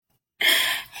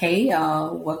Hey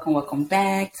y'all, welcome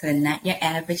back to the Not Your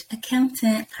Average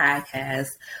Accountant podcast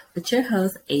with your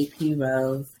host AP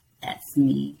Rose. That's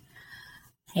me.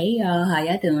 Hey y'all, how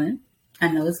y'all doing? I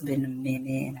know it's been a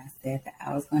minute and I said that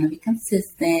I was going to be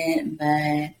consistent, but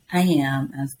I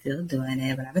am. I'm still doing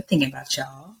it, but I've been thinking about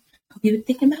y'all. Hope you've been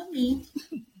thinking about me.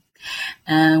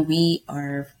 We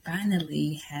are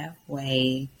finally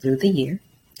halfway through the year.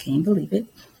 Can you believe it?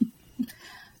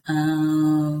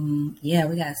 Yeah,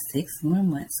 we got 6 more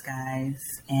months, guys,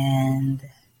 and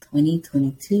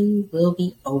 2022 will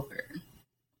be over.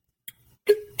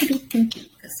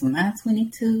 Because my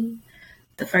 22,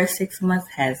 the first 6 months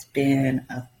has been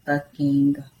a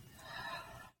fucking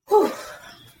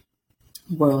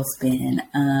world spin.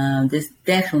 This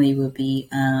definitely would be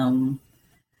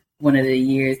one of the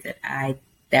years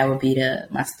that would be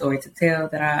my story to tell.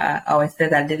 That I always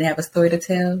said I didn't have a story to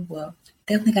tell. Well,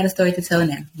 definitely got a story to tell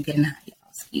now. I'm getting hot, y'all.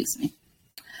 Excuse me.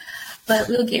 But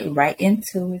we'll get right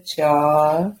into it,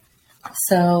 y'all.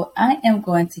 So I am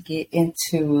going to get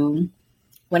into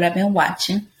what I've been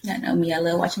watching. Y'all know me, I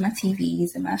love watching my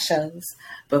TVs and my shows.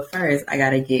 But first, I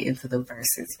gotta get into the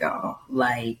verses, y'all.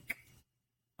 Like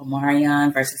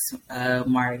Omarion versus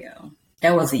Mario.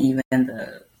 That wasn't even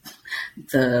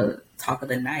the talk of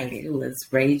the night. It was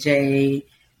Ray J,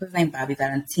 what's his name, Bobby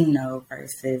Valentino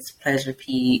versus Pleasure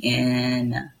P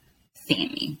and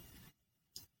Sammy.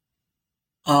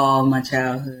 All my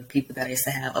childhood people that I used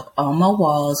to have up on my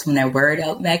walls from that Word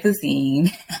Out magazine.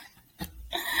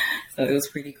 So it was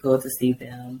pretty cool to see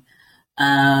them.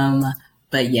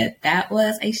 But yeah, that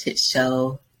was a shit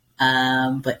show.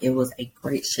 But it was a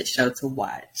great shit show to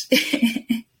watch.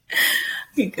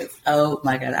 Because, oh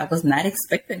my God, I was not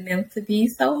expecting them to be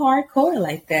so hardcore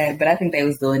like that. But I think they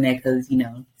was doing that because,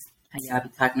 how y'all be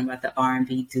talking about the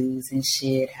R&B dudes and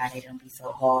shit, how they don't be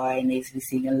so hard and they used to be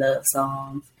singing love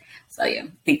songs. So yeah,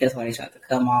 I think that's why they tried to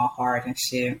come all hard and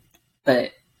shit.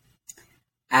 But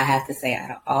I have to say,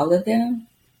 out of all of them,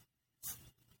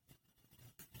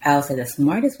 I would say the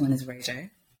smartest one is Ray J.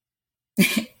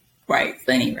 Right,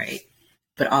 funny, right?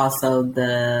 But also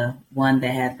the one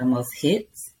that had the most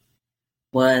hits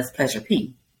was Pleasure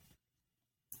P.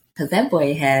 Because that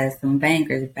boy has some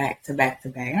bangers back to back to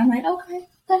back. And I'm like, okay,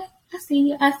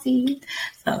 I see you.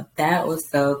 So that was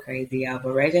so crazy, y'all.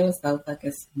 But Ray J was so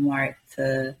fucking smart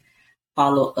to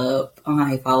follow up on how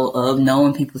he followed up,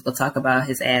 knowing people was going to talk about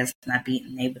his ass not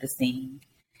being able to sing.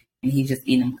 And he just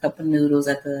eating a cup of noodles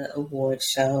at the award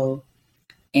show.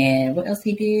 And what else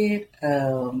he did?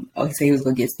 He said he was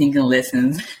going to get singing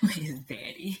lessons with his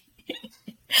daddy.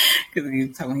 Because he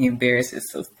was talking he embarrassed his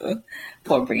sister.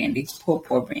 Poor Brandy.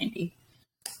 Poor Brandy.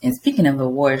 And speaking of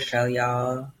award show,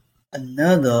 y'all,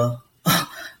 another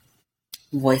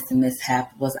voice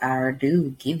mishap was our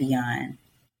dude, Giveon.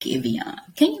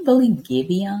 Can you believe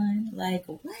Giveon? Like,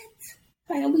 what?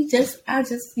 Like, I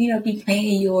just, be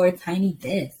playing your tiny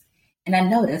desk. And I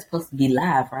know that's supposed to be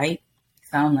live, right?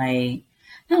 So I'm like,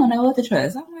 I don't know what to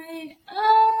trust. I'm like,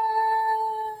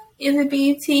 is it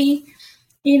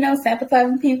BET,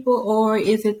 sabotaging people? Or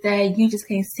is it that you just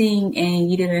can't sing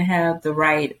and you didn't have the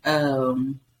right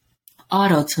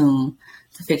auto-tune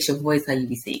to fix your voice how you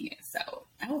be singing? So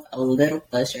I was a little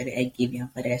frustrated at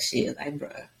Giveon for that shit. Like,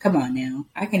 bruh, come on now.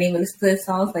 I can't even listen to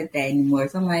songs like that anymore.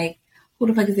 So I'm like, who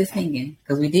the fuck is this singing?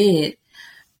 Because we did,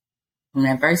 from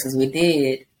that verses,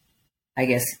 I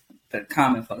guess the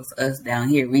common folks, us down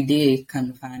here, we did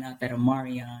come to find out that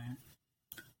Omarion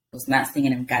was not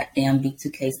singing them goddamn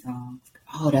B2K songs.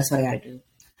 Oh, that's what I gotta do.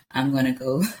 I'm gonna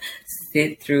go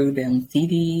sit through them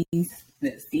CDs,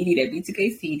 that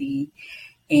B2K CD,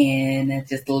 and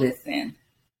just listen.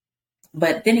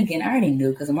 But then again, I already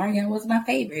knew because Omarion was my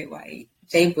favorite. Like,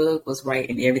 J Boog was right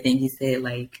in everything he said.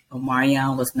 Like,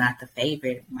 Omarion was not the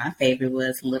favorite. My favorite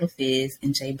was Little Fizz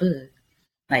and J Boog.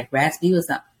 Like, Raspy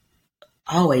was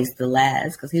always the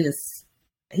last because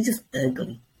he's just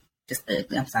ugly. Just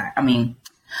ugly. I'm sorry. I mean,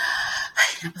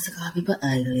 I'm supposed to call people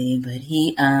ugly, but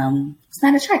he was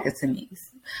not attractive to me.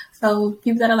 So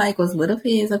people that I like was Little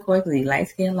Fizz, of course, because he light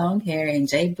skin, long hair, and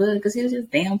J Boog because he was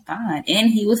just damn fine. And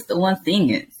he was the one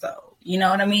singing. So, you know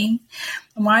what I mean?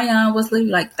 Omarion was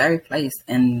literally like third place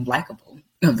and likable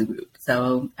of the group.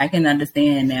 So I can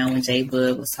understand now when J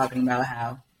Boog was talking about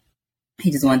how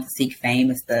he just wanted to seek fame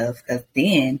and stuff. Because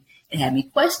then it had me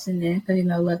questioning, because,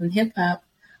 Love and Hip Hop,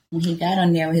 when he got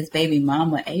on there with his baby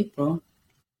mama, April,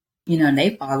 and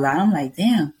they fall out. I'm like,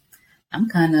 damn, I'm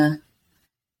kind of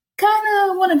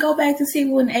want to go back to see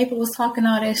when April was talking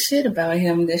all that shit about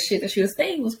him. The shit that she was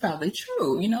saying was probably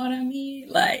true. You know what I mean?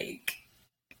 Like,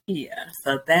 yeah.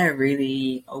 So that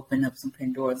really opened up some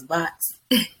Pandora's box.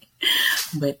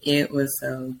 But it was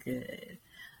so good.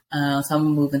 So I'm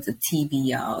moving to TV,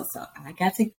 y'all. So I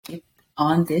got to get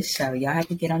on this show. Y'all have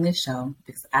to get on this show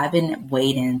because I've been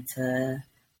waiting to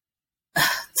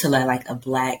let like a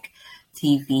black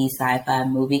TV sci-fi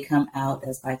movie come out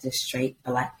that's like just straight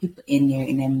black people in there,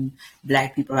 and then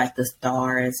black people are like the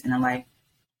stars, and I'm like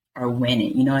are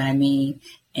winning. You know what I mean?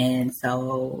 And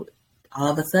so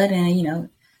all of a sudden,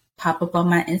 pop up on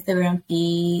my Instagram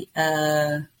feed.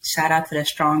 Shout out to the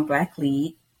Strong Black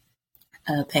Lead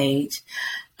page.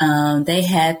 They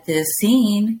had this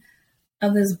scene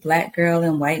of this black girl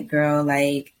and white girl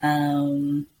like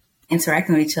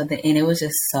interacting with each other, and it was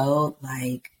just so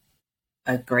like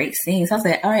a great scene. So I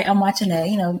said, all right, I'm watching that.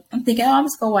 I'm thinking, I'm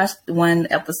just gonna watch 1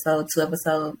 episode, 2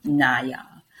 episodes. Nah, y'all.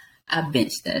 I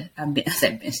binged it. I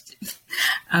said binged it.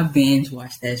 I binge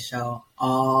watched that show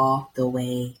all the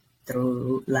way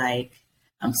through. Like,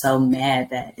 I'm so mad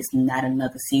that it's not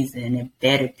another season. It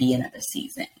better be another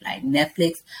season. Like,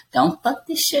 Netflix, don't fuck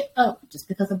this shit up just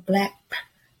because of black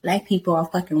people are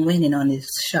fucking winning on this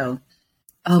show.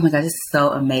 Oh my god, this is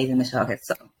so amazing, the show. Okay,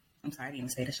 so I'm sorry, I didn't even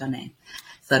say the show name.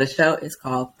 So the show is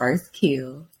called First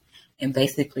Kill, and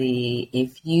basically,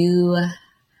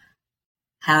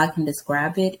 how I can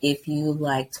describe it, if you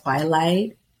like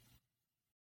Twilight,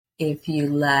 if you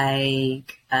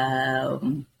like, what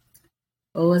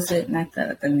was it? Not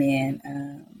the man.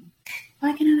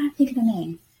 Why can I not think of the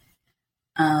name?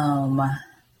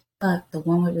 The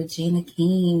one with Regina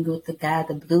King with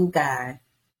the blue guy.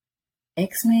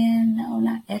 X-Men? No,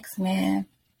 not X-Men.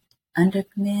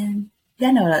 Underman? Yeah,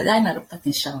 I know the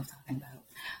fucking show I'm talking about.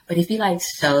 But if you like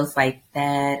shows like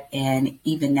that, and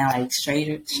even now like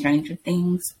Stranger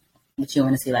Things, but you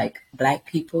want to see like black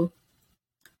people.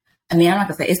 I mean, I'm not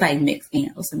gonna say it's like mixed,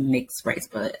 it's a mixed race,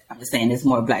 but I'm just saying there's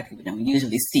more black people than we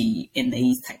usually see in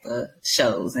these type of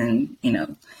shows and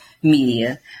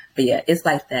media. But yeah, it's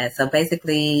like that. So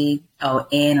basically,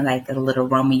 and like a little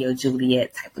Romeo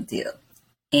Juliet type of deal,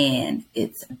 and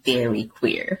it's very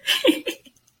queer.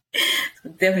 So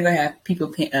definitely gonna have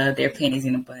people their panties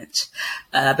in a bunch.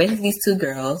 Basically, these 2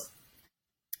 girls,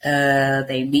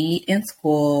 they meet in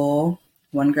school.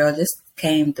 One girl just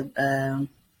came to, dang,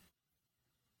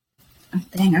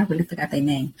 I really forgot their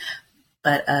name.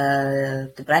 But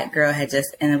the black girl had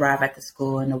just arrived at the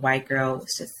school, and the white girl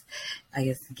was just, I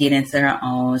guess, getting to her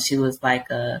own. She was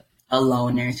like a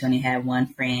loner. She only had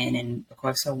one friend, and of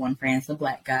course, her one friend's a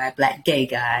black gay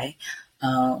guy.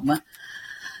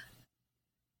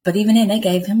 But even then, they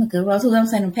gave him a good role. So I'm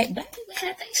saying, black people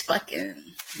had these fucking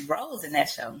roles in that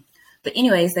show. But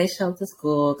anyways, they show up to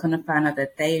school, come to find out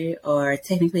that they are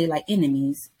technically like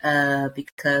enemies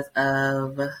because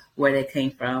of where they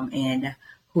came from and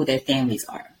who their families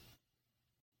are.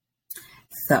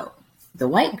 So the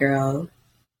white girl,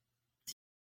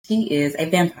 she is a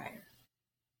vampire.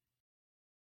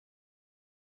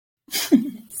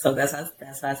 So that's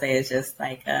why I say it's just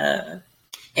like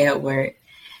Edward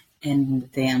and the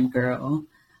damn girl.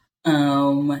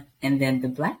 And then the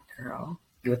black girl,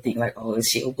 you would think like, oh, is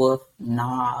she a wolf?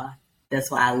 Nah.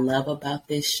 That's what I love about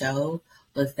this show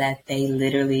was that they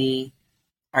literally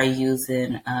are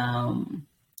using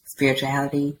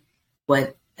spirituality,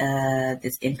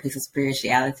 this increase of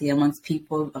spirituality amongst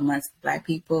black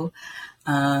people.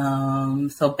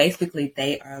 So basically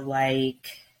they are like,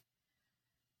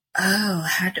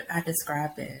 how do I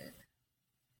describe it?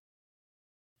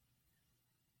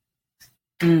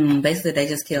 Basically, they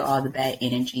just kill all the bad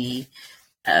energy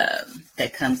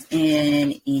that comes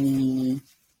in. Any,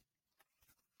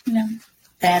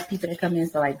 bad people that come in.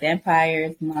 So, like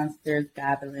vampires, monsters,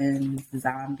 goblins,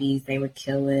 zombies, they were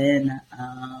killing.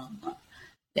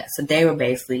 So they were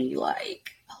basically like,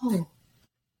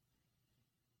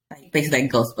 basically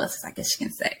like Ghostbusters, I guess you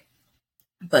can say.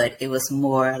 But it was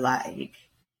more like,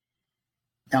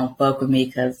 don't fuck with me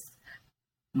because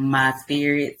my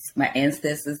spirits, my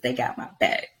ancestors, they got my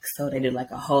back. So they did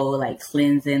like a whole like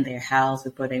cleansing their house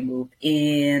before they moved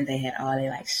in. They had all their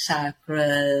like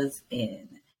chakras, and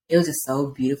it was just so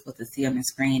beautiful to see them on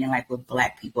screen and like with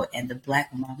black people. And the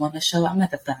black mom on the show, I'm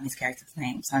not to find these characters'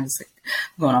 names, so I'm just like,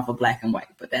 going off of black and white,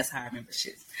 but that's how I remember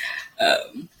shit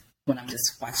when I'm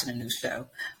just watching a new show.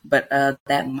 But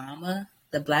that mama,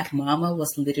 the black mama,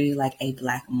 was literally like a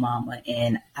black mama,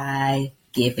 and I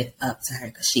give it up to her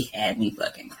because she had me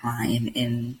fucking crying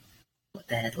in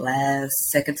that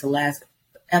second to last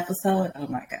episode. Oh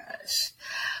my gosh.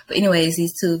 But anyways,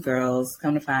 these 2 girls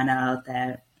come to find out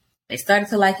that they started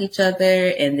to like each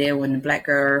other, and then when the black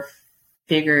girl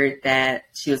figured that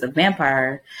she was a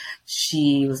vampire,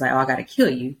 she was like, oh, I gotta kill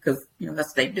you, because that's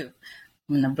what they do.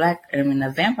 When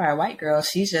the vampire white girl,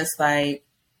 she's just like,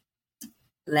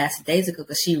 last days ago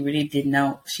because she really didn't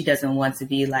know. She doesn't want to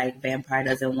be like vampire.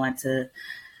 Doesn't want to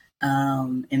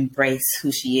embrace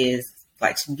who she is.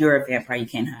 Like you're a vampire, you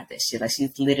can't hide that shit. Like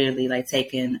she's literally like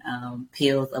taking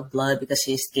pills of blood because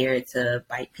she's scared to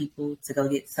bite people to go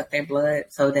get suck their blood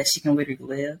so that she can literally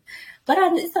live. But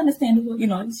it's understandable, you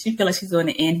know. She feel like she's doing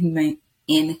an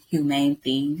inhumane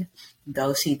thing,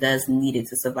 though she does need it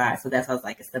to survive. So that's why I was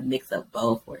like, it's a mix of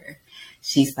both. Where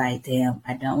she's like, damn,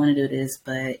 I don't want to do this,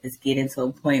 but it's getting to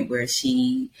a point where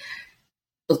she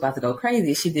was about to go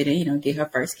crazy. She didn't, get her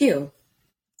first kill,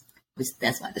 which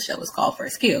that's why the show was called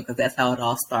First Kill, because that's how it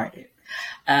all started.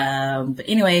 But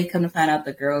anyway, come to find out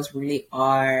the girls really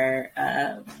are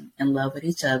in love with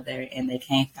each other and they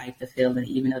can't fight the feeling,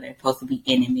 even though they're supposed to be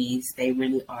enemies. They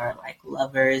really are like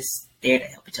lovers there to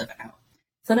help each other out.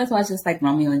 So that's why it's just like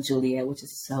Romeo and Juliet, which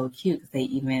is so cute because they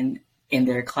even in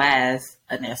their class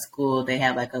in their school, they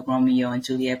have like a Romeo and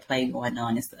Juliet play going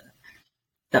on and stuff.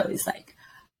 So it's like,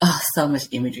 so much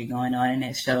imagery going on in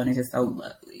that show and it's just so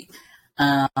lovely.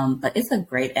 But it's a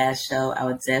great ass show. I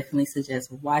would definitely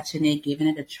suggest watching it, giving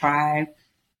it a try.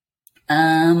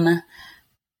 Yeah,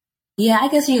 I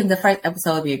guess the first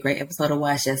episode would be a great episode to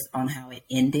watch just on how it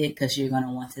ended because you're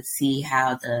gonna want to see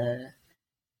how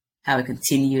it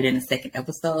continued in the second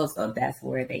episode. So that's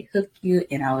where they hook you,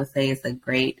 and I would say it's a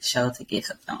great show to get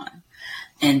hooked on.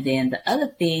 And then the other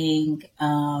thing,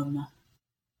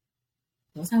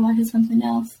 was I watching something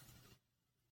else?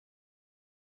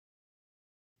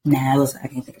 Nah, I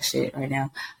can't think of shit right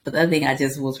now. But the other thing I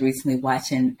just was recently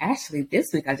watching, actually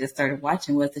this week I just started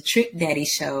watching, was the Trick Daddy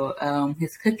show,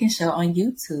 his cooking show on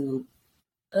YouTube.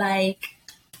 Like,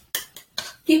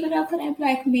 give it up for that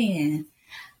black man.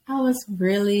 I'm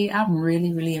really,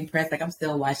 really impressed. Like, I'm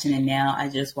still watching it now. I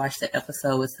just watched the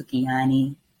episode with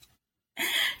Sukiyani.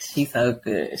 She's so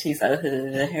good. She's so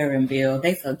good. Her and Bill,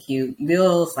 they so cute.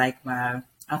 Bill's like I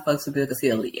fucks with Bill because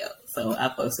he's a Leo. So I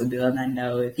fucks with Bill and I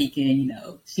know if he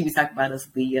can, she be talking about us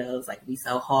Leos, like we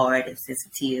so hard and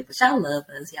sensitive. But y'all love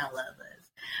us. Y'all love us.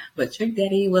 But Trick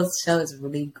Daddy show is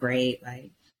really great.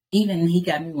 Like, even he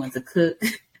got me one to cook.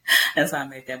 That's why I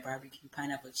made that barbecue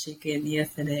pineapple chicken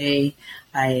yesterday.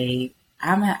 I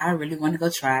really want to go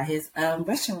try his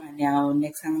restaurant now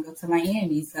next time I go to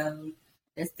Miami. So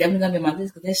that's definitely gonna be my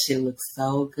list because that shit looks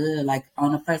so good. Like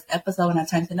on the first episode when I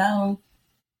turned it on,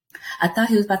 I thought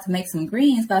he was about to make some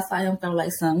greens, but I saw him throw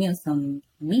like some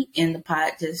meat in the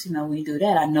pot. Just when you do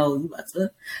that, I know you about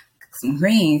to cook some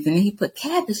greens. And then he put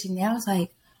cabbage in there. I was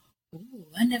like, ooh,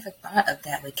 I never thought of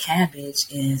that with cabbage.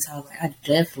 And so I was like, I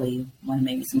definitely want to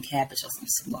make me some cabbage or some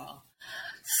slaw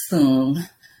soon.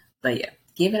 But yeah,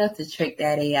 give it up to Trick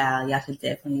Daddy, y'all. Y'all should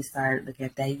definitely start looking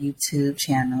at that YouTube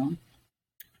channel.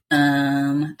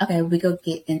 Okay, we go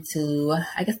get into,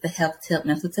 I guess, the health tip,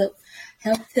 mental tip.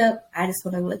 Health tip, I just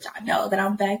want to let y'all know that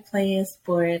I'm back playing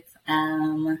sports.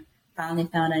 Finally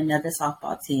found another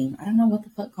softball team. I don't know what the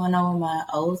fuck going on with my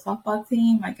old softball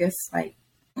team. I guess, like,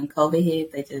 when COVID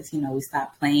hit, they just, we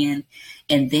stopped playing.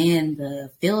 And then the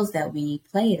fields that we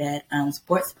played at,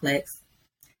 Sportsplex,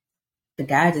 the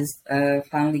guy just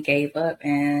finally gave up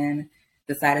and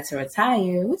decided to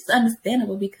retire, which is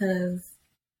understandable because,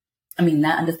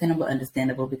 not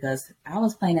understandable because I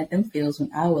was playing at them fields when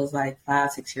I was like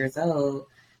 5, 6 years old,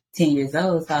 10 years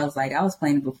old. So I was like, I was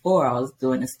playing before I was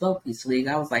doing the slow pitch league.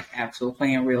 I was like actual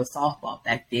playing real softball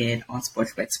back then on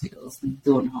Sportsplex fields,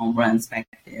 doing home runs back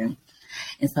then.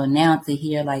 And so now to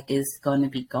hear like it's going to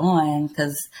be gone,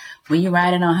 because when you're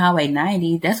riding on Highway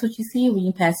 90, that's what you see when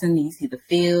you pass in. You see the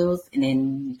fields, and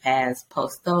then you pass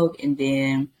Post Oak, and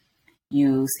then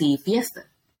you see Fiesta.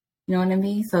 You know what I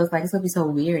mean? So it's like it's gonna be so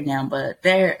weird now, but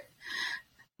I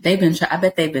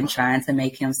bet they've been trying to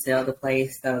make him sell the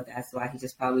place, so that's why he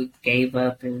just probably gave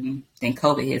up, and then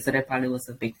COVID hit, so that probably was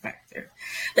a big factor.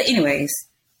 But anyways,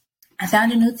 I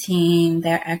found a new team.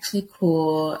 They're actually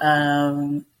cool.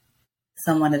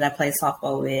 Someone that I played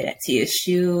softball with at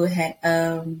TSU had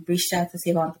reached out to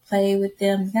see if I wanted to play with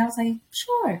them, and I was like,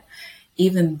 sure.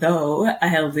 Even though I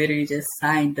had literally just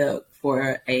signed up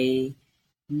for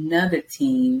another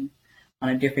team on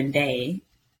a different day,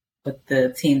 but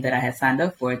the team that I had signed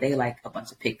up for, they like a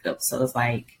bunch of pickups. So it's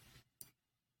like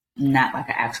not like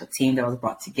an actual team that was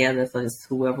brought together. So it's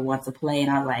whoever wants to play. And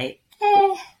I was like,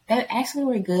 they actually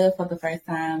were good for the first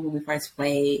time when we first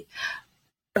played.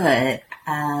 But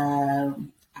I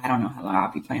don't know how long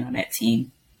I'll be playing on that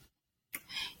team.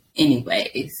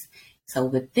 Anyways, so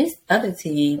with this other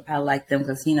team, I like them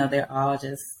because, they're all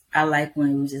just, I like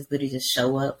when we just literally just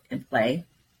show up and play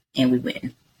and we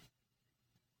win.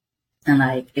 And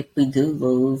like, if we do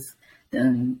lose,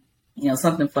 then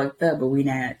something fucked up, but we're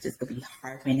not just gonna be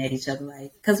harping at each other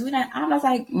like, cause we're not. I'm not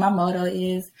like my motto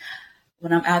is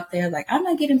when I'm out there, like I'm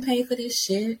not getting paid for this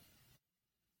shit.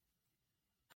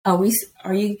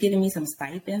 Are you giving me some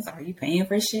stipends? Are you paying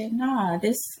for shit? Nah,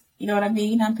 this, you know what I mean?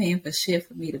 You're not paying for shit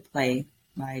for me to play.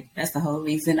 Like that's the whole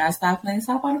reason I stopped playing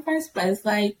softball in the first place.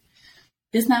 Like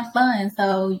it's not fun.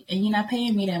 So and you're not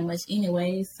paying me that much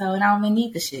anyway. So and I don't even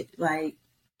need the shit. Like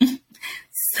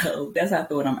so that's how I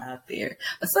feel when I'm out there.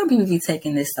 But some people be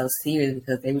taking this so serious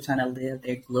because they were trying to live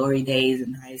their glory days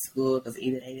in high school because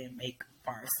either they didn't make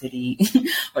varsity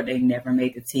or they never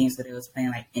made the team, so they was playing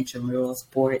like intramural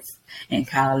sports in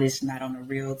college, not on a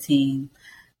real team.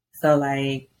 So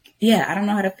like, yeah, I don't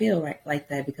know how to feel like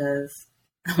that because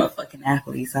I'm a fucking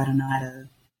athlete, so I don't know how to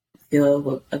feel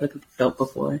what other people felt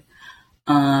before.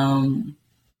 Um,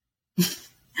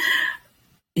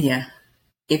 yeah,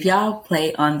 if y'all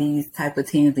play on these type of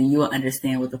teams, then you will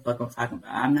understand what the fuck I'm talking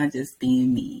about. I'm not just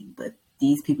being mean, but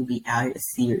these people be out here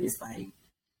serious. Like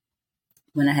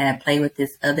when I had played with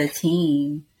this other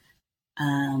team,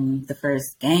 the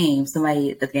first game,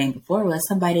 the game before was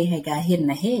somebody had got hit in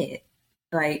the head.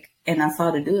 Like, and I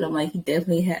saw the dude. I'm like, he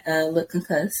definitely had looked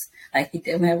concussed. Like he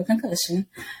definitely have a concussion.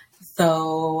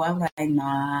 So I'm like,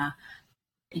 nah,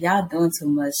 y'all doing too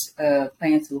much,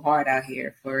 playing too hard out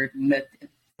here for nothing.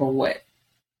 For what?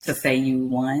 To say you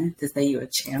won, to say you're a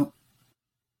champ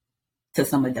to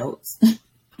some adults.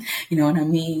 You know what I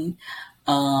mean?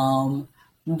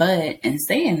 But in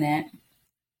saying that,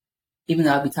 even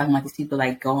though I'll be talking about these people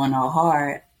like going all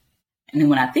hard, and then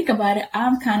when I think about it,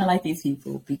 I'm kind of like these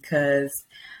people because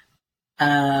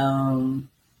I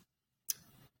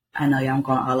know y'all I'm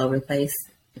going all over the place.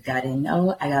 If y'all didn't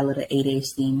know, I got a little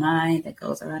ADHD mind that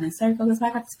goes around in circles. That's why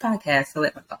I got this podcast, so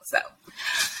let my thoughts out.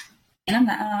 And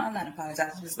I'm not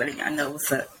apologizing, I'm just letting y'all know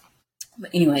what's up. But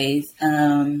anyways,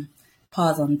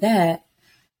 pause on that.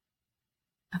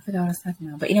 I forgot what I was talking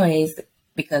about. But anyways,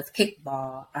 because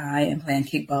kickball, I am playing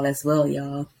kickball as well,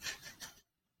 y'all.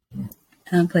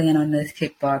 I'm playing on this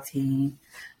kickball team.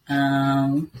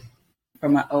 For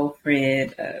my old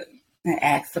friend, I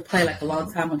asked to play like a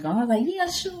long time ago. I was like, yeah,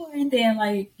 sure. And then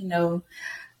like, a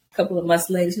couple of months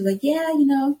later, she was like, yeah,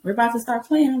 we're about to start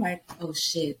playing. I'm like, oh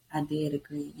shit, I did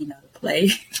agree, to play.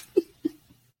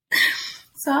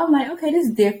 So I'm like, okay, this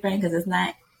is different because it's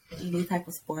not any type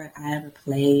of sport I ever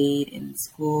played in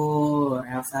school or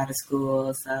outside of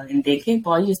school. So, and then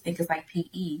kickball, you just think it's like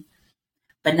PE.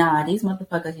 But nah, these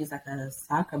motherfuckers use like a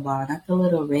soccer ball, not the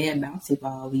little red bouncy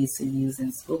ball we used to use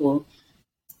in school.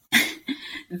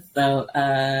 So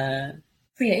yeah,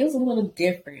 it was a little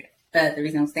different. But the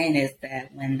reason I'm saying is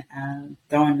that when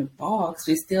throwing the ball, because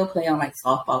we still play on like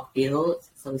softball fields,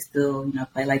 so we still,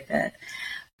 play like that.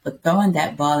 But throwing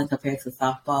that ball in comparison to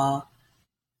softball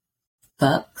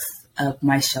fucks up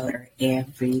my shoulder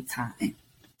every time.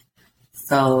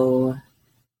 So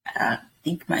I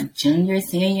think my senior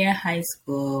year in high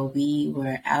school, we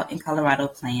were out in Colorado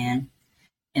playing,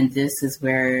 and this is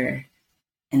where,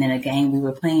 and then a game we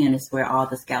were playing is where all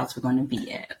the scouts were going to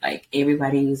be at. Like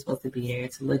everybody was supposed to be there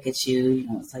to look at you,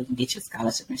 so you can get your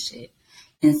scholarship and shit.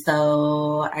 And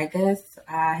so I guess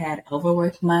I had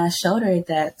overworked my shoulder at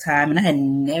that time, and I had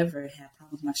never had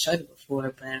problems with my shoulder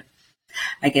before, but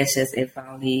I guess just it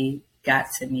finally got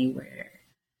to me where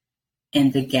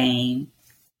in the game,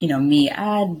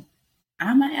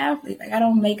 I'm an athlete. Like I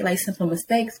don't make like simple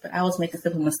mistakes, but I was making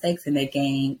simple mistakes in that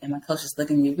game, and my coach was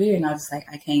looking at me weird, and I was just like,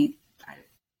 I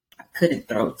couldn't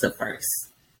throw to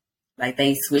first. Like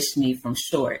they switched me from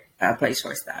short. I play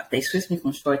shortstop. They switched me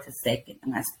from short to second,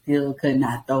 and I still could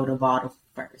not throw the ball to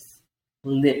first.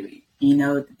 Literally,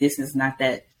 the distance is not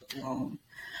that long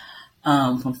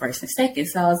from first and second.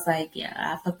 So I was like, yeah,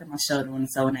 I fucked up my shoulder when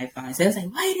I finally said, I was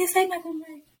like, why you didn't say nothing?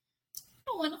 Like, I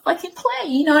don't want to fucking play.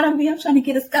 You know what I mean? I'm trying to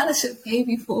get a scholarship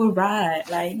maybe for a ride.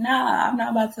 Like, nah, I'm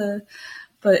not about to.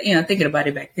 But thinking about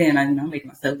it back then, I'm making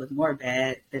myself look more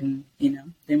bad than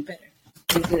better.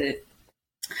 Pretty good.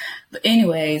 But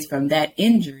anyways, from that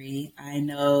injury, I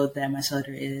know that my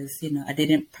shoulder is, I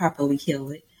didn't properly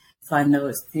heal it. So I know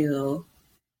it's still,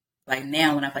 like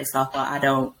now when I play softball, I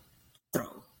don't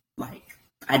throw. Like,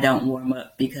 I don't warm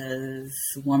up because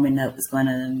warming up is going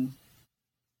to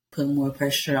put more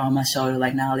pressure on my shoulder.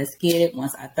 Like, now let's get it.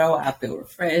 Once I throw, I feel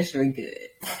refreshed or good.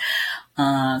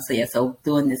 So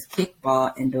doing this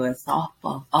kickball and doing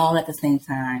softball all at the same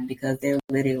time because they're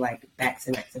literally like back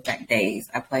to back to back days.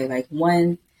 I play like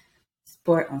one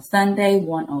sport on Sunday,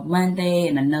 one on Monday,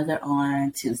 and another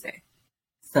on Tuesday.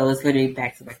 So it's literally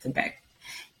back to back to back.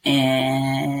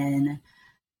 And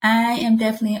I am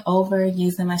definitely over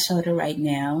using my shoulder right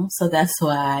now. So that's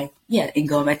why, and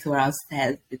going back to where I was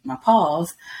at with my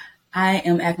pause, I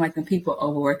am acting like the people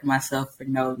overworking myself for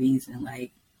no reason.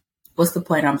 Like, what's the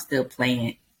point? I'm still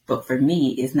playing. But for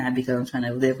me, it's not because I'm trying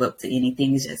to live up to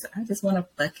anything. It's just, I just want to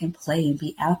fucking play and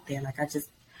be out there. Like, I just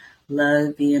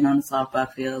love being on the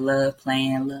softball field, love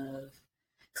playing, love.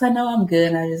 Because I know I'm good.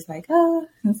 And I just like, oh,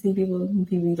 and see people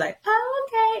be like, oh,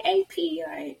 okay, AP.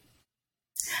 Like,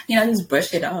 just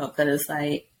brush it off. Because it's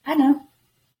like, I know,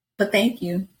 but thank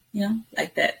you,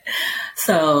 like that.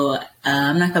 So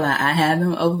I'm not gonna lie, I have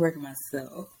been overworking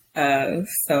myself.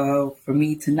 So for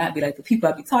me to not be like the people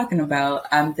I be talking about,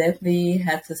 I'm definitely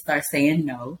have to start saying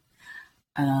no.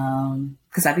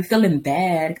 Because I be feeling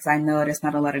bad because I know there's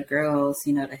not a lot of girls,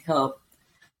 to help,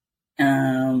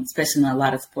 especially in a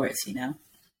lot of sports,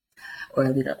 or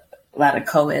a lot of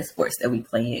co-ed sports that we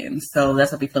play in. So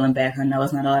that's what I be feeling bad. I know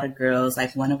it's not a lot of girls.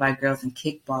 Like one of our girls in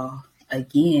kickball,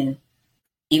 again,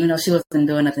 even though she wasn't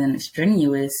doing nothing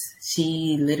strenuous,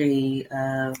 she literally,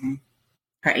 her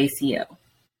ACL.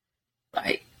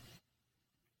 Like,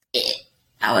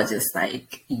 I was just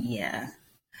like, yeah.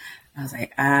 I was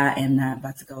like, I am not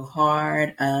about to go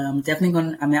hard. Definitely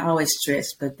going to, I always stretch,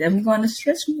 but definitely going to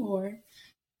stretch more.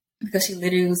 Because she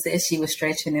literally said she was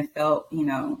stretching and felt, a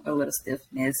little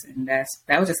stiffness. And that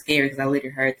was just scary because I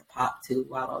literally heard the pop too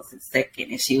while I was in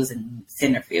second and she was in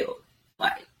center field.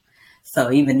 Like,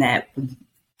 so even that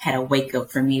had a wake up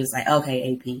for me. It was like,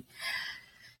 okay, AP,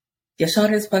 your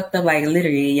shoulder's fucked up. Like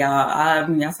literally,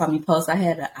 y'all saw me post. I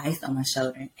had the ice on my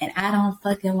shoulder, and I don't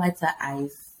fucking like to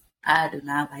ice. I do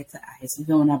not like to ice.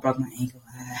 Even when I broke my ankle,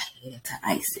 I had to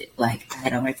ice it. Like I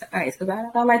don't like to ice because I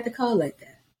don't like the cold like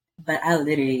that. But I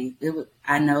literally,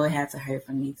 I know it had to hurt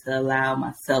for me to allow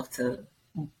myself to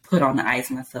put on the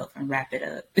ice myself and wrap it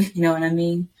up. You know what I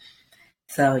mean?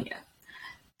 So yeah,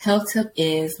 health tip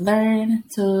is learn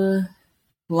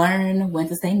when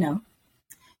to say no.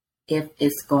 If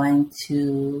it's going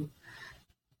to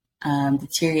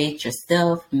deteriorate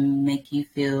yourself, make you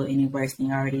feel any worse than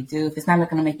you already do. If it's not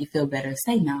going to make you feel better,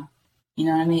 say no. You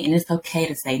know what I mean? And it's okay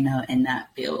to say no and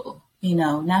not feel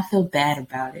bad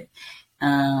about it.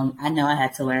 I know I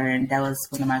had to learn. That was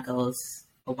one of my goals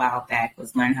a while back,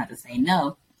 was learn how to say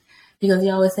no. Because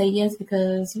you always say yes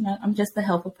because, I'm just a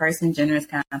helpful person, generous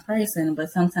kind of person. But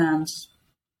sometimes,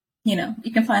 you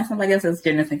can find somebody else that's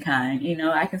generous and kind.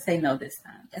 I can say no this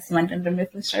time. That's my Dunder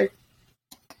Mifflin shirt.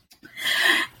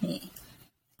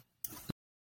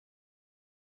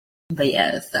 But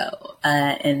yeah, so,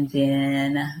 and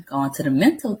then going to the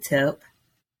mental tip.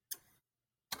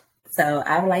 So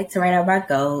I would like to write out my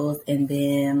goals, and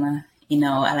then,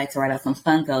 I like to write out some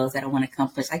fun goals that I want to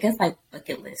accomplish. I guess like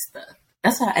bucket list stuff.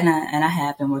 That's why, and I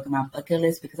have been working my bucket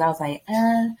list because I was like,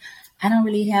 I don't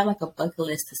really have like a bucket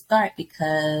list to start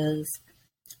because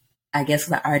I guess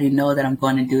I already know that I'm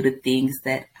going to do the things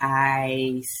that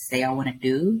I say I want to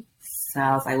do. So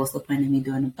I was like, what's the point of me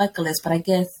doing a bucket list? But I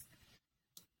guess,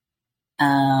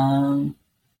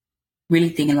 really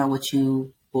thinking about what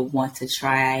you would want to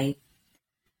try.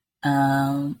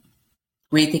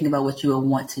 Really thinking about what you would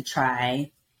want to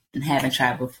try and haven't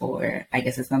tried before. I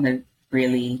guess it's something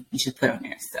really you should put on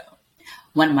there. So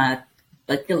one of my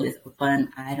bucket list of fun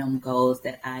item goals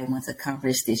that I want to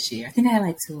accomplish this year. I think I had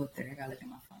like 2 up there. I gotta look at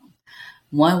my phone.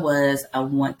 One was I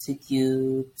want to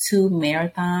do 2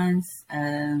 marathons,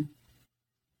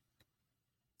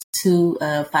 2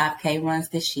 5K runs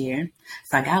this year.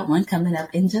 So I got one coming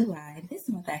up in July, this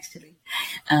month actually.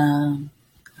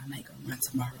 I might go run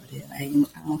tomorrow. I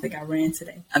don't think I ran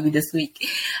today. This week.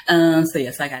 So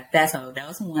yes, I got that. So that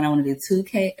was one. I want to do 2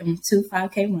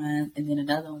 5K runs, and then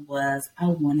another one was I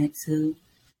wanted to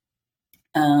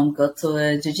go to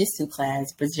a jiu-jitsu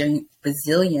class,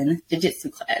 Brazilian jiu-jitsu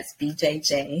class,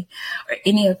 BJJ, or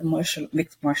any of the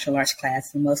mixed martial arts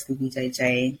classes, mostly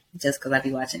BJJ, just because I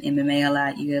be watching MMA a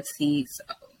lot, UFC. So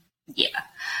yeah.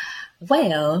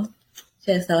 Well,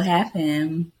 just so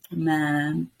happened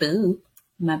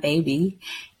my baby,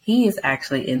 he is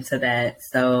actually into that.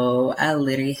 So I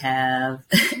literally have,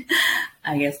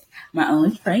 I guess, my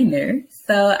own trainer.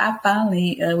 So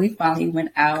we finally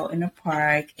went out in the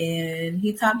park and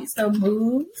he taught me some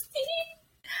moves.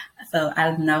 So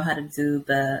I know how to do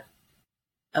the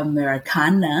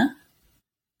Americana.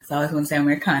 So I always want to say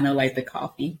Americano, like the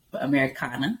coffee, but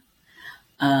Americana.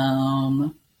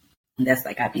 That's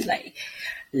like, I'd be like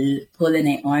pulling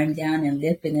their arm down and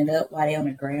lifting it up while they're on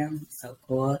the ground. So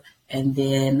cool. And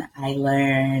then I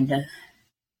learned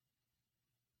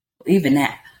even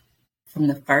that from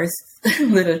the first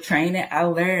little training, I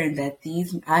learned that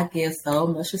I give so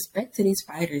much respect to these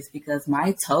fighters because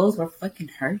my toes were fucking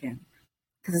hurting.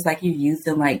 Because it's like you're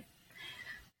using like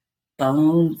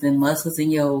bones and muscles in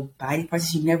your body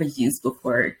parts you never used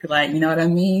before. Like, you know what I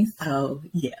mean? So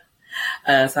yeah.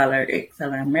 So I learned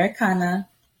Americana.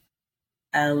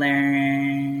 I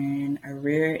learned a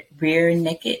rear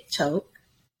naked choke,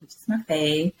 which is my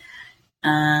fave.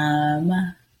 Um,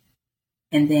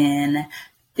 and then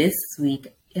this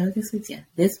week,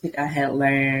 this week I had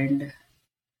learned.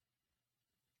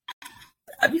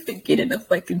 I be forgetting the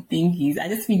fucking thingies. I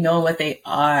just be knowing what they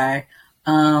are.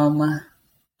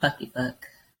 Fucky fuck.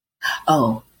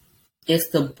 Oh, it's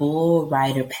the Bull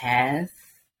Rider Pass.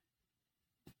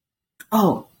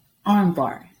 Oh,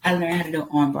 armbar. I learned how to do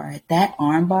armbar. That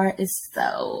armbar is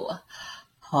so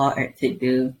hard to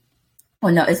do.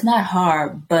 Well, no, it's not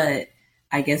hard, but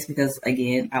I guess because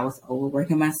again, I was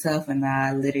overworking myself and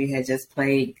I literally had just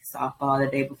played softball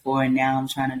the day before and now I'm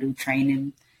trying to do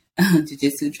training,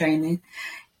 jiu-jitsu training.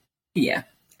 Yeah.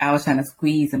 I was trying to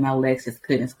squeeze and my legs just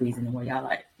couldn't squeeze anymore. Y'all,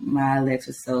 like, my legs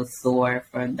were so sore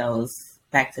from those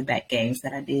back-to-back games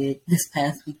that I did this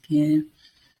past weekend.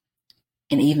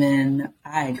 And even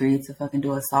I agreed to fucking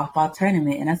do a softball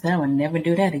tournament. And I said I would never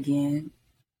do that again.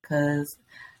 Cause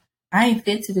I ain't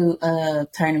fit to do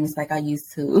tournaments like I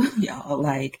used to. Y'all,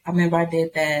 like, I remember I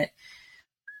did that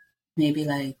maybe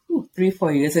like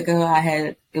 3-4 years ago.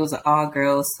 It was an all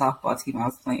girls softball team I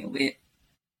was playing with.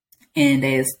 And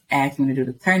they just asked me to do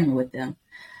the tournament with them.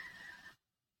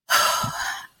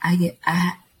 I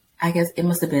guess it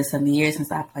must have been some years since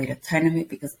I played a tournament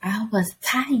because I was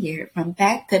tired from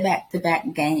back to back to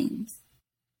back games.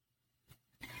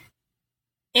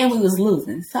 And we was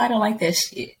losing. So I don't like that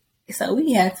shit. So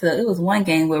it was one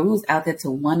game where we was out there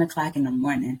till 1:00 in the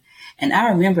morning. And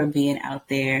I remember being out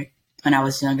there when I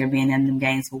was younger, being in them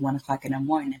games for 1:00 in the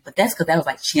morning. But that's because that was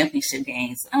like championship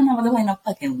games. I don't know, there ain't no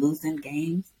fucking losing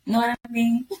games. You know what I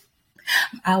mean?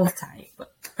 I was tired,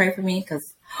 but pray for me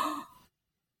because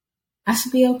I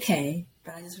should be okay.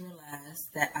 But I just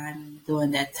realized that I'm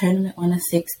doing that tournament on the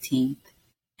 16th.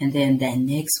 And then that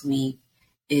next week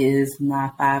is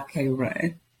my 5K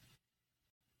run.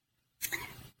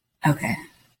 Okay.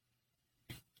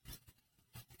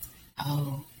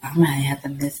 Oh, I might have to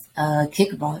miss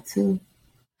kickball too.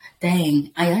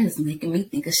 Dang, I just making me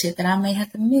think of shit that I may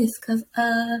have to miss. Cause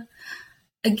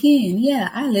again, yeah,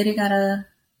 I literally I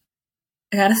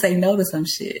gotta say no to some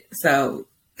shit. So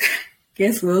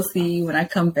guess we'll see when I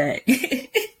come back.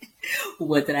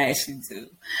 What did I actually do?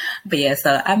 But yeah,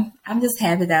 so I'm just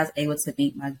happy that I was able to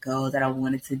meet my goal that I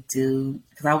wanted to do.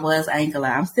 Because I ain't gonna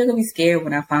lie, I'm still gonna be scared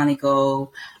when I finally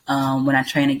go, when I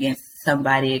train against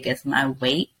somebody against my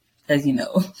weight. Because,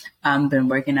 I've been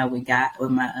working out with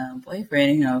my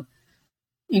boyfriend,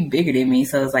 he's bigger than me.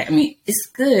 So it's like, I mean, it's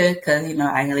good because,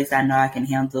 at least I know I can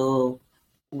handle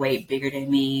weight bigger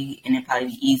than me. And it probably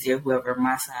be easier whoever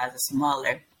my size is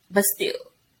smaller. But still,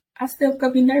 I still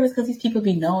gonna be nervous because these people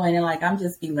be knowing and like I'm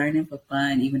just be learning for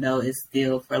fun, even though it's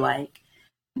still for like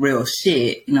real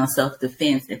shit, self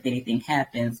defense if anything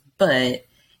happens. But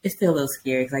it's still a little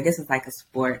scary because I guess it's like a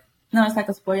sport. No, it's like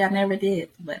a sport I never did,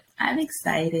 but I'm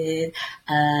excited.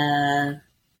 I'm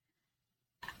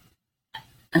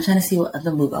trying to see what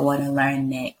other move I want to learn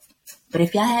next. But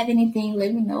if y'all have anything,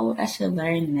 let me know what I should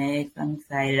learn next. I'm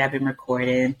excited. I've been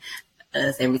recording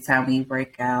us every time we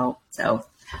work out. So,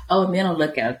 be on the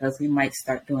lookout because we might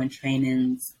start doing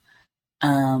trainings.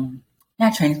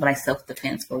 Not trainings, but like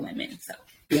self-defense for women. So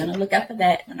be on the lookout for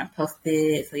that when I post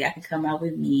it so y'all can come out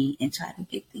with me and try to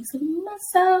get these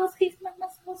muscles. These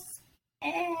muscles.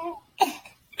 All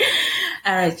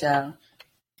right, y'all.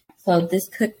 So this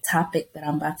quick topic that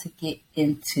I'm about to get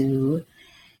into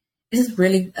is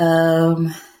really,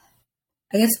 I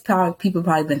guess people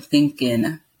probably been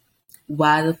thinking,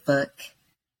 why the fuck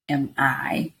am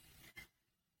I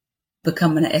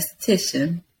becoming an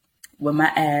esthetician when my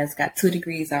ass got 2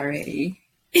 degrees already?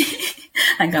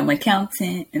 I got my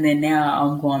accountant, and then now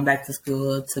I'm going back to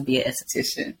school to be an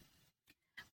esthetician.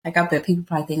 Like, I bet people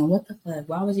probably thinking, what the fuck?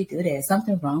 Why would you do that? Is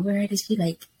something wrong with her? Did she,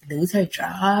 like, lose her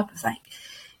job? It's like,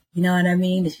 you know what I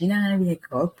mean? Did she not want to be a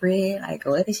corporate? Like,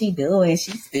 what is she doing?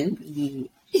 She's stupid.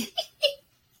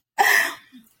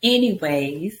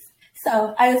 Anyways,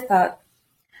 so I just thought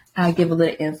I'd give a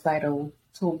little insight to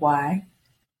why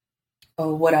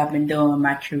or what I've been doing in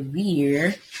my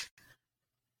career.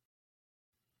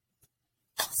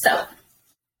 So,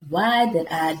 why did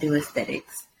I do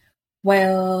aesthetics?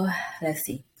 Well, let's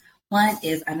see. One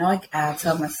is I know I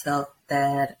told myself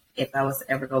that if I was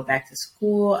to ever go back to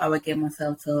school, I would give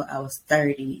myself till I was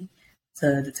 30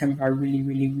 to determine if I really,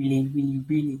 really, really, really,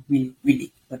 really, really,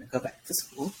 really want to go back to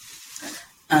school.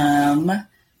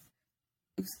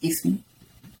 Excuse me.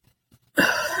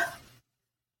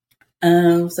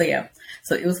 So yeah.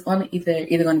 So it was going to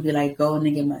either going to be like going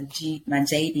to get my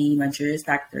JD, my Juris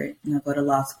Doctorate, go to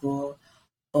law school,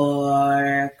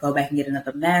 or go back and get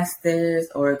another master's,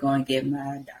 or go and get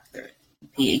my doctorate,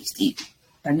 PhD.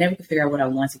 I never could figure out what I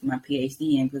want to get my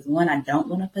PhD in because one, I don't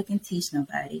want to fucking teach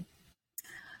nobody.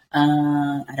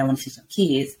 I don't want to teach no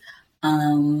kids.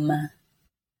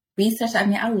 Research. I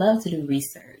mean, I love to do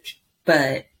research,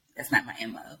 but that's not my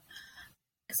MO.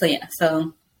 So yeah,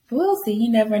 so we'll see. You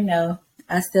never know.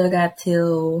 I still got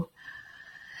till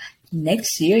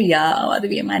next year, y'all. I'm about to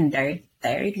be in my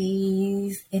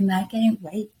 30s, and I can't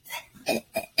wait. So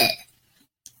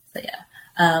yeah,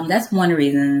 that's one of the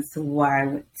reasons why I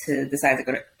went to decide to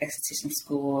go to esthetician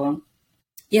school.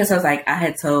 Yeah, so I was like, I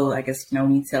had told, I guess,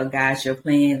 when you tell guys your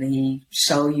plans and he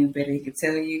show you better, he could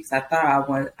tell you. Because I thought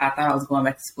I was going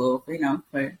back to school for,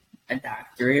 for a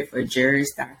doctorate, for a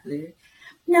Juris doctorate.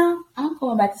 No, I'm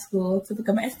going back to school to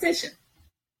become an esthetician.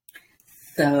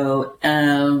 So,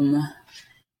 and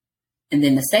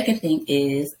then the second thing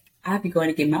is, I'll be going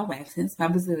to get my waxings, my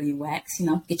Brazilian wax,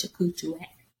 get your coochie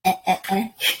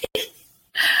wax.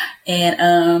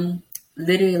 And,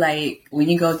 literally, like, when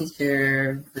you go get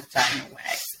your vagina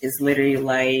wax, it's literally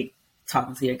like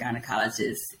talking to your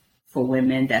gynecologist. For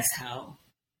women, that's how,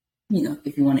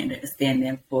 if you want to understand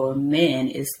them. For men,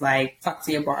 it's like talk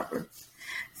to your barber.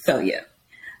 So, yeah.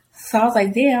 So I was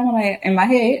like, damn, I'm like, in my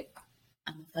head,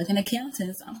 I'm a fucking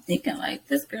accountant. So I'm thinking, like,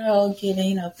 this girl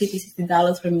getting, $50,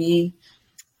 $60 from me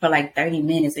for like 30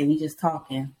 minutes and we just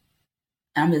talking.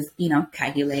 I'm just,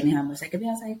 calculating how much I could be. I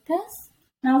was like, this?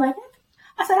 And I was like,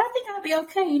 I said, I think I'll be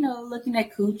okay, looking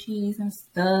at coochies and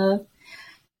stuff.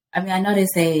 I mean, I know they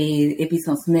say it be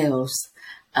some smells.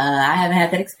 I haven't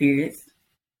had that experience.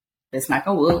 Let's knock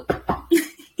on wood.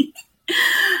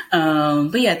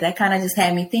 But yeah, that kind of just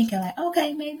had me thinking like,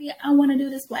 okay, maybe I want to do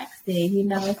this wax thing,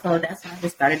 So that's when I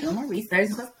just started doing my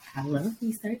research. I love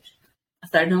research. I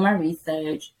started doing my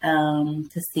research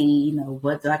to see,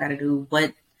 what do I got to do?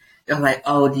 What they're like,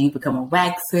 oh, do you become a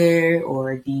waxer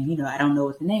or do you, I don't know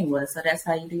what the name was. So that's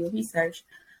how you do your research.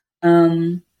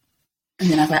 And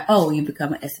then I was like, oh, you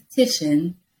become an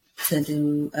esthetician to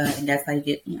do, and that's how you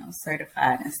get,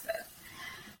 certified and stuff.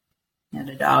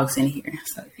 The dog's in here.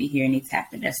 So if you hear any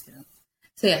tapping, that's still.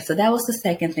 So yeah, so that was the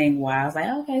second thing why I was like,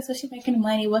 okay, so she's making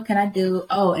money. What can I do?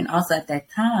 Oh, and also at that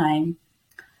time,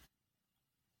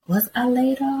 was I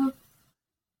laid off?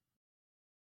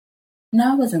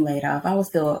 No, I wasn't laid off. I was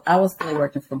still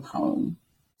working from home.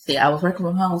 See, I was working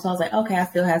from home, so I was like, okay, I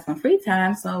still have some free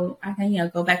time, so I can,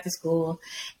 go back to school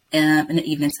in the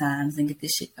evening times and get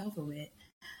this shit over with.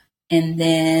 And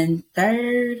then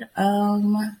third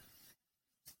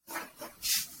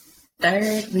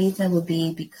reason would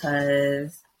be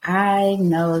because I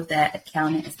know that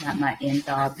accounting is not my end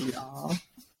all be all.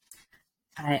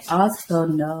 I also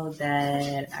know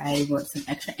that I want some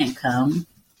extra income.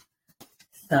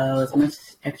 So as much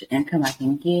extra income I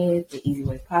can get the easy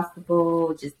way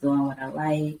possible, just doing what I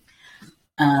like.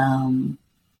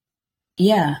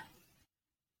 Yeah.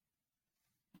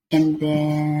 And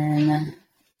then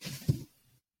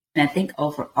I think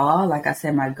overall, like I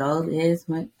said, my goal is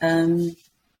when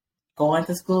going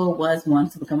to school was one,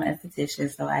 to become an esthetician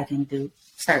so I can do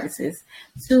services.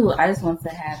 Two, I just want to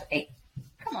have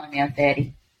come on now,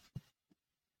 Daddy.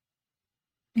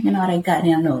 Making all that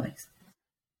goddamn noise.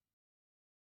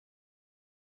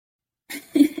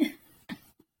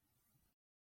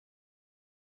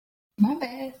 My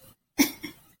bad.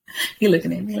 He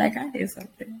looking at me like I did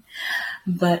something.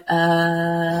 But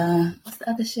what's the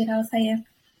other shit I was saying?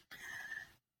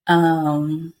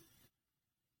 I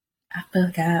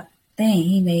forgot. Dang,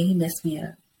 he messed me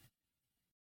up.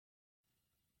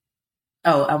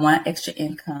 Oh, I want extra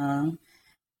income,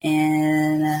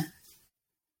 and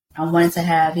I wanted to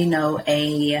have,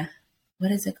 a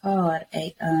what is it called?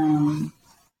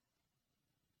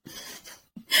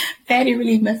 Daddy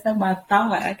really messed up my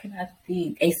thought. I cannot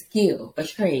think. A skill, a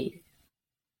trade.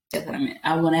 That's what I meant.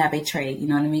 I want to have a trade. You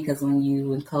know what I mean? Because when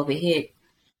COVID hit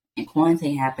and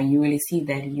quarantine happened, you really see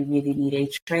that you really need a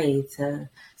trade to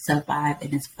survive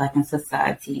in this fucking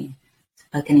society,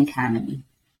 fucking economy.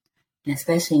 And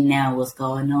especially now, what's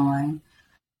going on.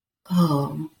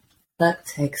 Oh, fuck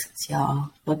Texas, y'all.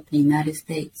 Fuck the United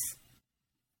States.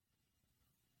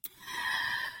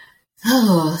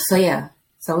 Oh, so yeah.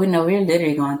 So we know we're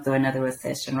literally going through another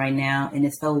recession right now, and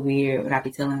it's so weird. What I've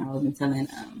been telling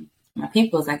my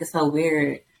people is like it's so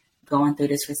weird going through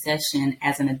this recession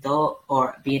as an adult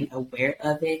or being aware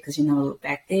of it. Because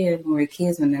back then when we were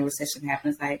kids, when the recession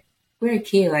happens, like we're a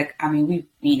kid. Like I mean,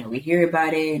 we hear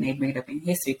about it and they bring it up in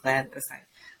history class. But it's like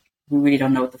we really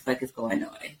don't know what the fuck is going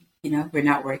on. We're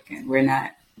not working. We're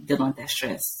not dealing with that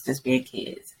stress. Just being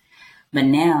kids. But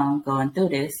now going through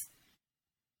this,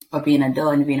 or being an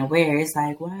adult and being aware, it's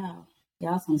like, wow,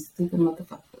 Y'all some stupid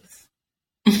motherfuckers.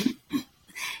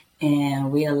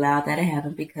 And we allowed that to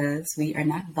happen because we are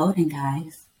not voting,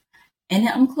 guys. And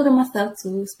I'm including myself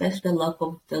too, especially the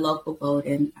local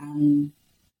voting.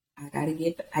 I gotta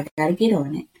get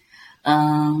on it.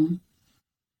 Um,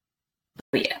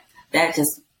 but yeah, that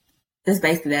just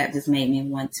basically that just made me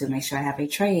want to make sure I have a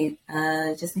trade,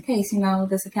 just in case,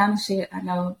 this accounting shit. I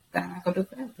know that I'm not gonna do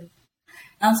forever.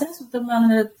 So that's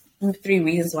one of the three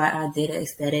reasons why I did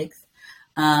aesthetics.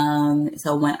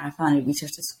 So when I finally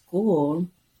researched the school,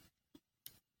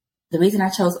 the reason I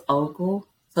chose Ogle,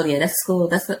 so yeah, that's school.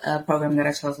 That's a program that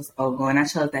I chose was Ogle, and I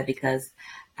chose that because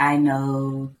I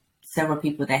know several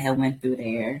people that have went through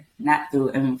there, not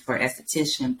through for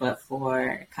esthetician, but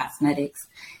for cosmetics.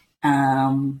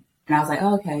 And I was like,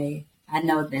 okay, I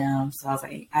know them, so I was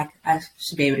like, I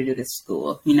should be able to do this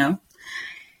school,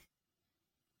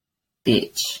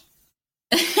 bitch.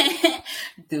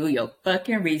 Do your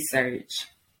fucking research.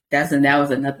 That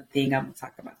was another thing I'm gonna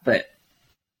talk about, but.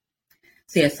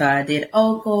 So yeah, so I did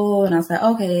Ogle, and I was like,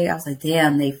 okay. I was like,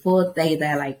 damn, they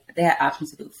had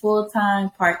options to do full time,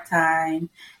 part time.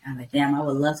 And I'm like, damn, I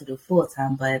would love to do full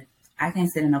time, but I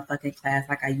can't sit in a fucking class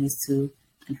like I used to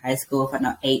in high school for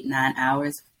 8-9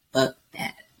 hours. Fuck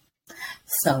that.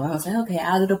 So I was like, okay,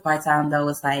 I'll do the part time though.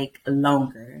 It's like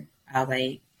longer. I was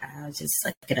like, I'll just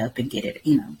suck it up and get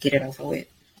it over with.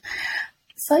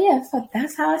 So yeah, so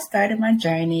that's how I started my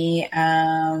journey.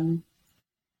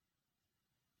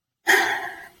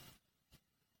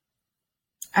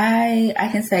 I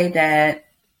can say that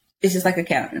it's just like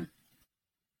accounting.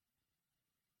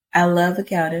 I love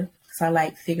accounting because I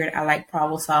like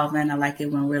problem solving. I like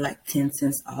it when we're like 10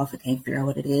 cents off and can't figure out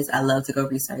what it is. I love to go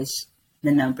research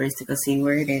the numbers to go see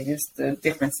where it is, the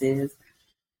differences.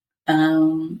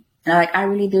 I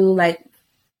really do like,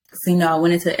 so, I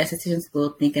went into esthetician school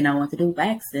thinking I wanted to do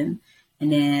waxing.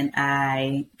 And then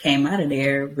I came out of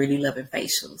there really loving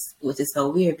facials, which is so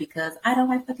weird because I don't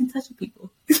like fucking touching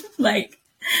people. Like,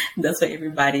 that's what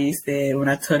everybody said when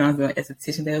I told them I was doing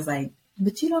esthetician. They was like,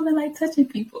 but you don't like touching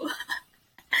people.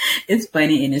 It's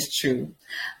funny and it's true.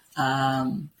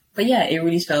 But yeah, it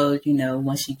really shows,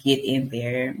 once you get in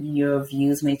there, your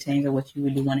views may change on what you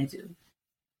really want to do.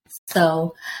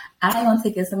 So I want to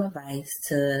give some advice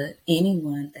to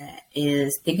anyone that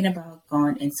is thinking about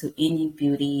going into any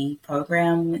beauty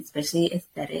program, especially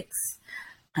aesthetics.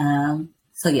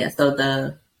 So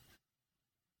the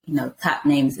top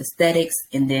name is aesthetics,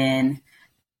 and then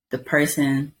the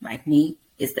person like me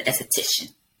is the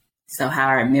esthetician. So how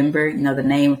I remember, the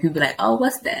name, people be like, oh,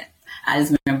 what's that? I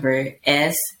just remember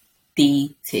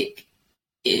S-D-Tick.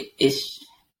 It's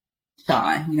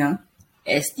Sean,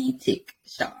 S-D-Tick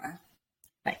Sean.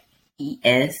 Like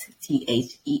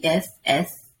ESTHESSTHED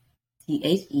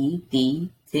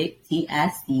Tick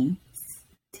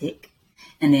Tick,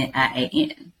 and then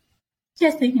IAN.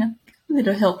 Just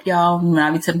it'll help y'all. When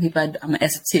I be telling people I'm an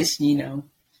esthetician,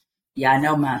 y'all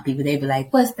know my people. They be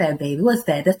like, "What's that, baby? What's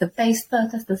that? That's the face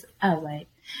stuff. That's the." I was like,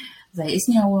 it's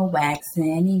when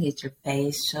waxing, you get your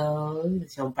facial,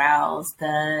 get your brows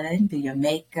done, do your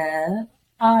makeup,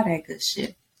 all that good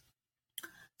shit.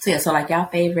 So yeah, so like y'all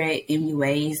favorite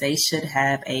MUAs, they should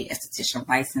have a esthetician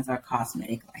license or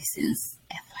cosmetic license.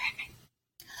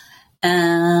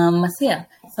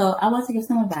 So I want to give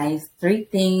some advice. 3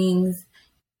 things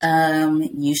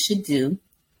you should do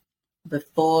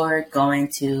before going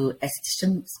to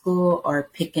esthetician school or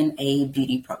picking a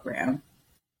beauty program.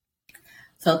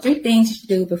 So 3 things you should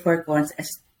do before going to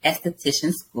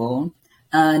esthetician school.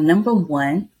 Number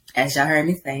 1, as y'all heard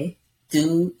me say,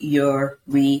 do your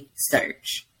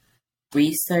research.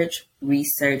 Research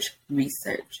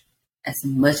as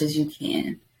much as you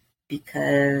can,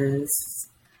 because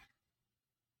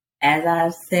as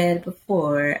I've said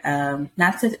before,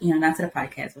 not to the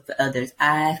podcast, but to others,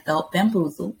 I felt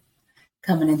bamboozled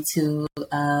coming into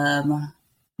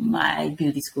my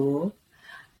beauty school.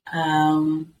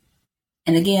 And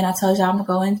again, I told y'all I'm gonna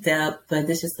go in depth, but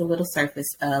this is just a little surface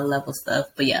level stuff.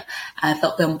 But yeah, I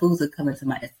felt bamboozled coming to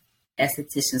my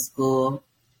esthetician school,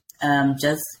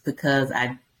 just because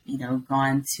I,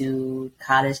 gone to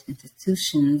college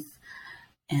institutions.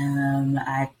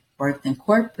 I worked in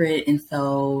corporate, and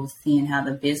so seeing how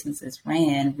the businesses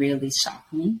ran really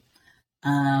shocked me,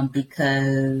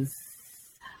 because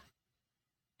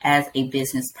as a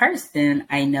business person,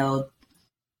 I know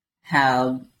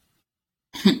how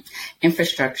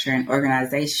infrastructure and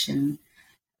organization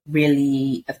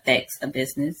really affects a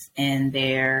business and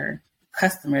their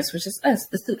customers, which is us,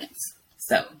 the students.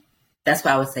 So that's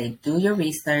why I would say do your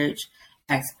research,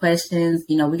 ask questions.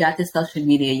 We got this social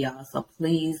media, y'all, so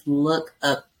please look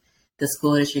up the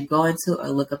school that you're going to, or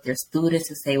look up their students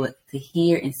to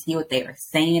hear and see what they are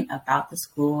saying about the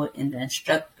school and the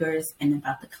instructors and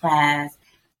about the class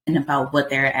and about what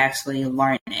they're actually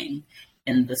learning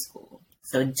in the school.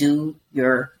 So do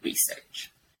your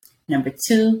research. Number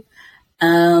two,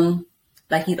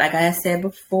 like I said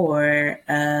before,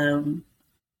 when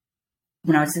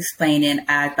I was explaining,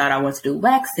 I thought I wanted to do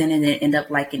waxing and then end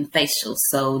up liking facials.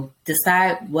 So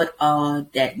decide what all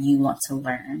that you want to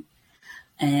learn.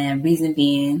 And reason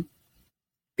being,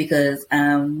 because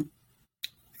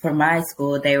for my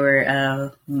school, they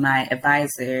were my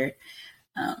advisor,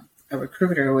 a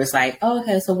recruiter was like, oh,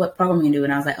 okay, so what program you do?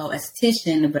 And I was like, oh,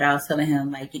 esthetician. But I was telling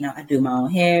him, like, I do my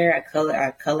own hair, I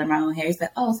color my own hair. He's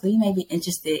like, oh, so you may be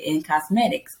interested in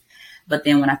cosmetics. But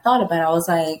then when I thought about it, I was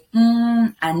like,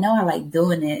 I know I like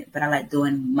doing it, but I like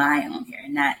doing my own hair,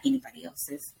 not anybody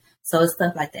else's. So it's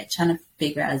stuff like that, trying to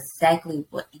figure out exactly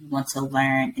what you want to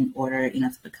learn in order,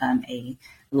 to become a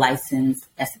licensed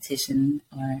esthetician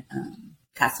or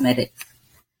cosmetics.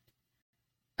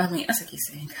 I mean, I keep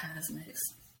saying cosmetics.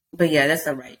 But yeah, that's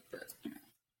all right. But,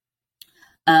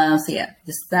 so yeah,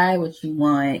 decide what you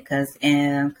want because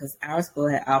our school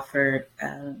had offered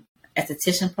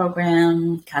esthetician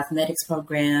program, cosmetics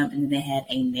program, and then they had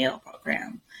a nail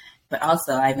program. But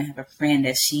also, I even have a friend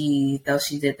that though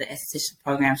she did the esthetician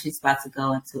program, she's about to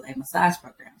go into a massage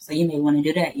program. So you may want to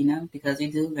do that, because you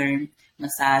do learn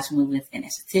massage movements and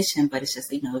esthetician, but it's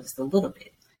just, just a little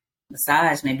bit.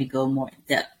 Massage maybe go more in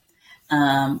depth.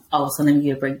 So let me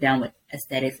give a breakdown with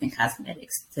aesthetics and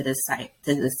cosmetics to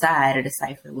decide or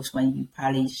decipher which one you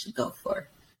probably should go for.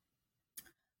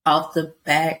 Off the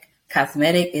back,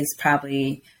 cosmetic is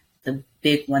probably the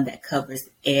big one that covers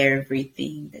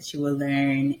everything that you will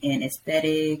learn in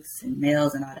aesthetics and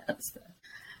nails and all that other stuff.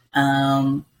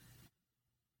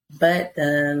 But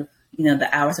the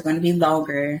hours are going to be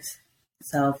longer.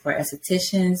 So for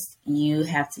estheticians, you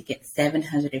have to get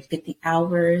 750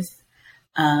 hours.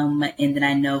 And then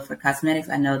I know for cosmetics,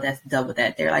 I know that's double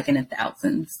that. They're like in the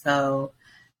thousands. So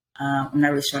I'm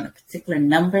not really sure on a particular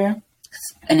number.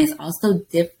 And it's also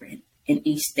different in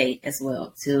each state as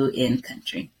well, too, in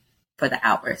country for the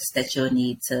hours that you'll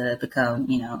need to become,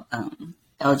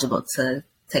 eligible to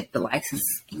take the license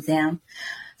exam.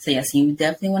 So yes, you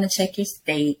definitely want to check your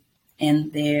state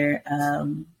and their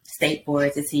state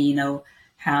board to see,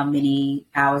 how many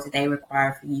hours they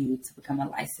require for you to become a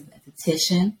licensed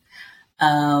esthetician.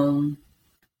 So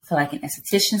like in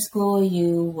esthetician school,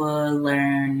 you will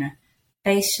learn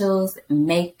facials,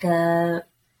 makeup,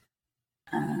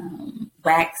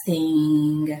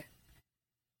 waxing,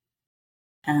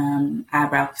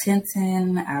 eyebrow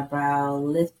tinting, eyebrow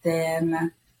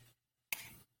lifting,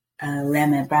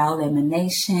 brow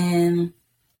lamination.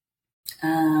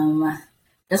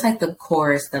 That's like the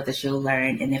core stuff that you'll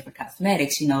learn. And then for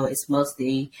cosmetics, it's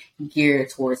mostly geared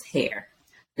towards hair.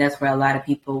 That's where a lot of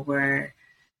people were,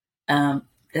 that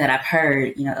I've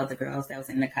heard, other girls that was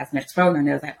in the cosmetics program,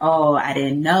 they was like, oh, I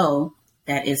didn't know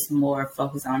that it's more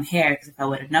focused on hair, because if I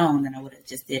would have known, then I would have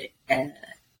just did it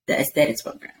the aesthetics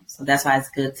program. So that's why it's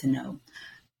good to know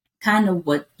kind of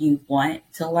what you want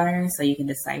to learn so you can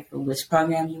decipher which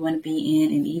program you want to be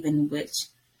in and even which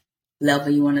level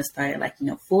you want to start at, like,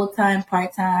 full-time,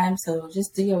 part-time. So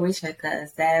just do your research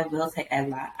because that will take a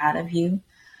lot out of you.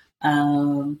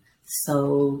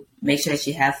 So make sure that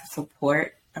you have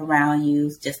support around you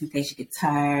just in case you get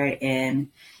tired, and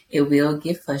it will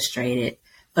get frustrating,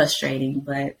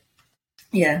 but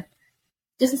yeah,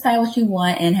 just decide what you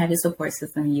want and have your support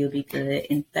system. You'll be good.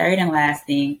 And third and last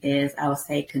thing is, I would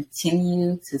say,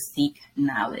 continue to seek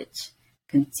knowledge.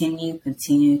 Continue.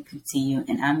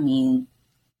 And I mean,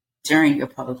 during your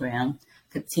program,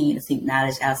 continue to seek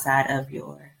knowledge outside of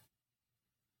your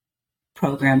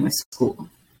program or school.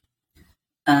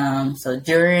 So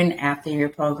during, after your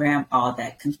program, all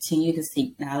that, continue to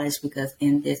seek knowledge, because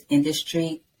in this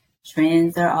industry,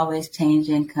 trends are always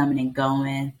changing, coming and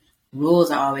going. Rules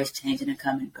are always changing and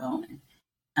coming and going.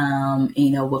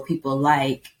 What people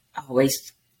like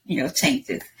always,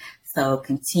 changes. So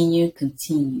continue to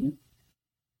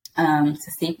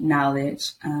seek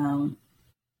knowledge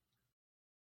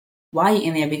while you're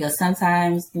in there, because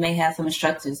sometimes you may have some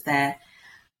instructors that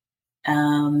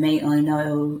may only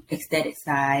know aesthetic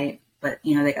side, but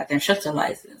they got their instructor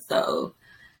license. So,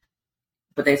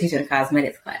 but they're teaching a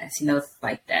cosmetics class, it's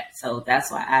like that. So that's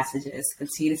why I suggest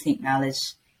continue to seek knowledge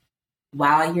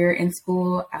while you're in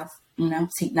school.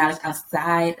 Seek knowledge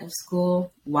outside of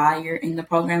school while you're in the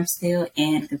program still,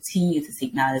 and continue to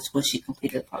seek knowledge once you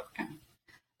complete the program.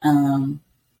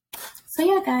 So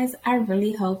yeah, guys, I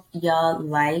really hope y'all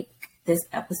like this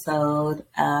episode.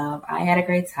 I had a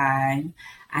great time.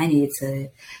 I needed to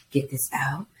get this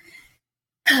out.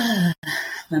 My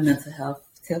mental health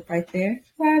tip right there.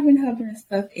 So I've been hovering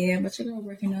stuff in, but you're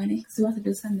working on it because we want to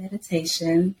do some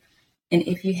meditation. And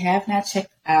if you have not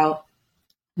checked out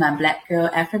my Black Girl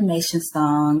Affirmation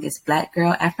song, it's Black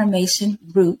Girl Affirmation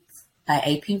Roots by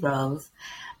AP Rose.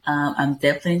 I'm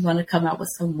definitely going to come out with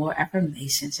some more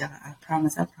affirmations, y'all. I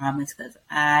promise, because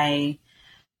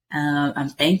I'm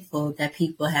thankful that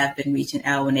people have been reaching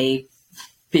out when they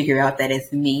figure out that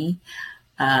it's me.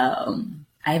 I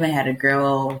even had a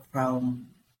girl from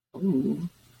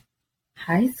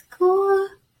high school,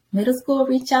 middle school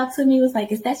reach out to me. It was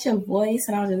like, is that your voice?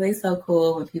 And I was really so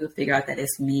cool when people figure out that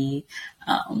it's me,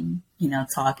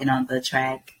 talking on the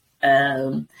track.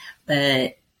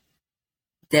 But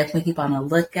definitely keep on the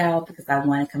lookout because I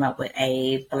want to come up with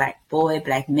a Black boy,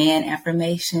 Black man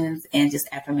affirmations and just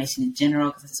affirmation in general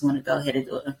because I just want to go ahead and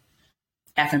do an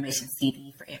affirmation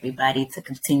CD for everybody to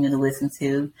continue to listen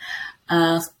to.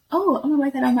 I'm going to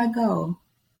write that on my goal.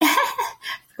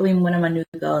 It's going to be one of my new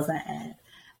goals I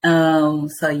add.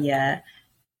 So yeah,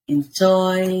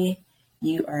 enjoy.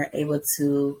 You are able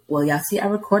to, y'all see I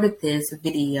recorded this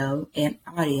video and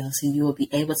audio, so you will be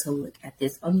able to look at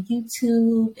this on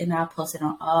YouTube, and I'll post it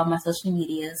on all my social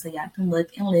media, so y'all can look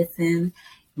and listen,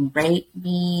 rate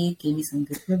me, give me some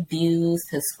good reviews,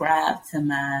 subscribe to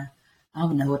my, I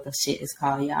don't know what the shit is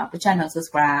called, y'all, but y'all know,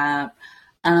 subscribe.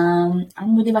 I'm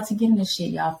really about to get in this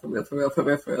shit, y'all, for real.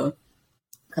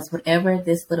 Because whatever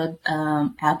this little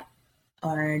app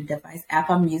or device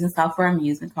app I'm using, software I'm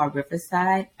using called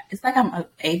Riverside, it's like I'm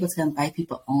able to invite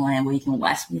people on where you can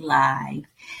watch me live.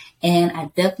 And I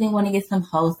definitely want to get some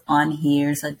hosts on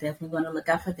here, so definitely want to look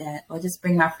out for that. Or just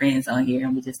bring my friends on here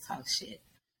and we just talk shit.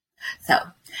 So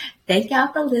thank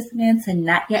y'all for listening to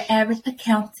Not Your Average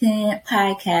Accountant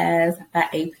podcast by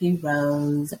AP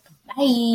Rose. Bye.